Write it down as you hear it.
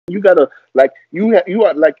You gotta like you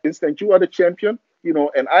are like instant. You are the champion, you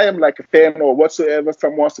know, and I am like a fan or whatsoever,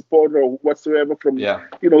 someone supporter or whatsoever from Yeah.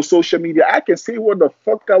 you know social media. I can say what the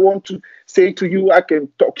fuck I want to say to you. I can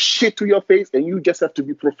talk shit to your face, and you just have to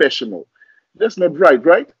be professional. That's not right,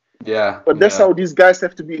 right? Yeah. But that's Yeah. how these guys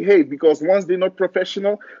have to behave because once they're not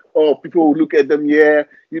professional, or people will look at them, yeah,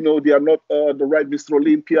 you know, they are not the right Mr.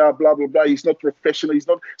 Olympia, blah, blah, blah. He's not professional. He's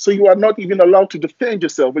not. So you are not even allowed to defend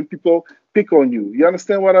yourself when people pick on you. You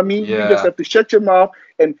understand what I mean? You just Yeah. have to shut your mouth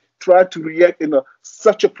and try to react in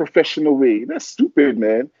such a professional way. That's stupid,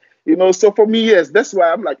 man. You know, so for me, yes, that's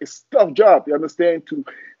why I'm like, it's a tough job, you understand, to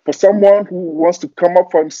for someone who wants to come up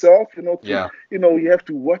for himself, you know, to Yeah. you know, you have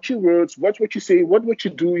to watch your words, watch what you say, what you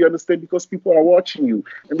do, you understand, because people are watching you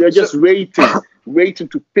and they're So just waiting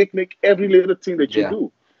to picnic every little thing that you yeah.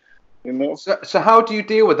 do, you know. So how do you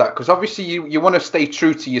deal with that? Because obviously you want to stay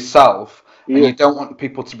true to yourself, and Yeah. you don't want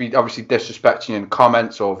people to be obviously disrespecting you in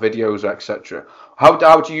comments or videos or etc.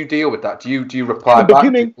 How do you deal with that? Do you In the reply back? Do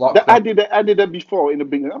you beginning, block I them? did that. I did that before. In the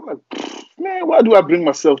beginning, I'm like, man, why do I bring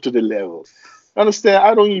myself to the level? Understand?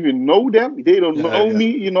 I don't even know them. They don't Yeah. know Yeah. me.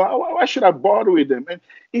 You know, why should I bother with them? And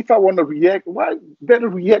if I want to react, why better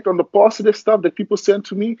react on the positive stuff that people send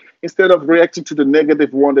to me instead of reacting to the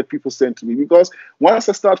negative one that people send to me? Because once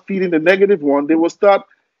I start feeding the negative one, they will start,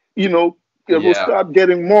 you know, they will Yeah. start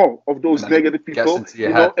getting more of And those then it negative gets people, into your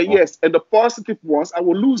you know. head And more. yes, and the positive ones, I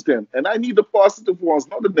will lose them. And I need the positive ones,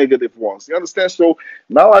 not the negative ones. You understand? So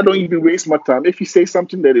now I don't even waste my time. If you say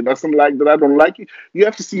something that it doesn't like, that I don't like it, you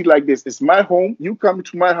have to see it like this. It's my home. You come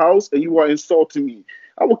to my house and you are insulting me.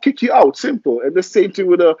 I will kick you out. Simple. And the same thing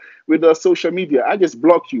with social media. I just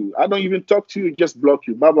block you. I don't even talk to you. Just block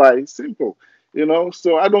you. Bye bye. Simple. You know.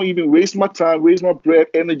 So I don't even waste my time, waste my breath,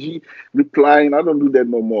 energy replying. I don't do that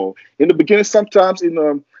no more. In the beginning, sometimes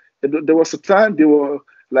there was a time they were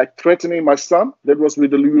like threatening my son. That was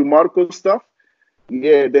with the Luimarco stuff.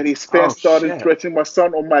 Yeah, then his fans Oh started shit. threatening my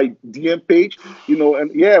son on my DM page, you know, and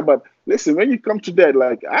yeah, but listen, when you come to that,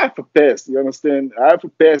 like I have a past, you understand? I have a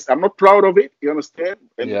past. I'm not proud of it, you understand?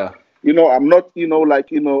 And Yeah. you know, I'm not, you know, like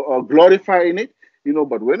glorifying it, you know.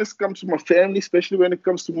 But when it comes to my family, especially when it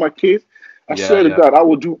comes to my kids, I Yeah. swear to Yeah. God, I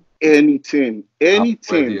will do anything, I'm with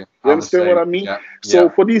anything. you. You I'm the understand what same. I mean? Yeah. So Yeah.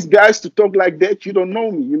 for these guys to talk like that, you don't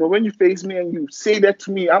know me. You know, when you face me and you say that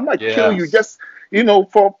to me, I might kill you Yes. just, you know,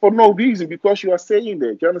 for no reason because you are saying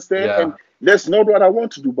that. You understand? And Yeah. that's not what I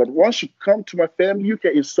want to do. But once you come to my family, you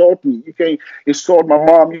can insult me. You can insult my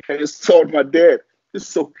mom. You can insult my dad.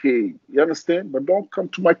 It's okay. You understand? But don't come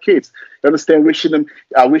to my kids. You understand? Wishing them,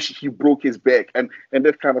 I wish he broke his back and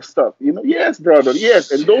that kind of stuff. You know? Yes, brother. Yes.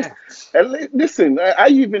 And those. Shit. And listen, I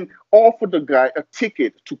even offered the guy a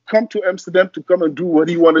ticket to come to Amsterdam to come and do what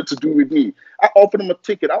he wanted to do with me. I offered him a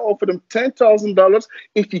ticket. I offered him $10,000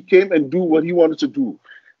 if he came and do what he wanted to do.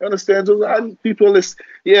 You understand? So people is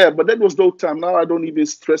yeah, but that was no time. Now I don't even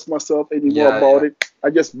stress myself anymore Yeah. about Yeah. it. I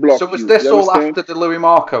just So block was you. You this all understand? after the Louis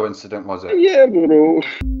Marco incident? Was it? Yeah, bro.